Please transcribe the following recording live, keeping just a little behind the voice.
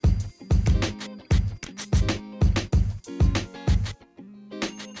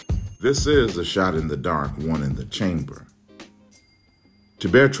This is a shot in the dark, one in the chamber. To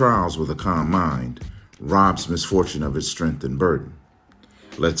bear trials with a calm mind robs misfortune of its strength and burden.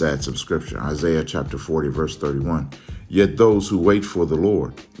 Let's add some scripture. Isaiah chapter 40, verse 31. Yet those who wait for the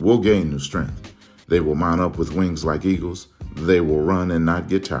Lord will gain new strength. They will mount up with wings like eagles. They will run and not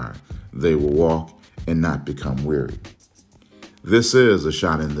get tired. They will walk and not become weary. This is a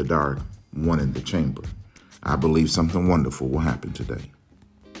shot in the dark, one in the chamber. I believe something wonderful will happen today.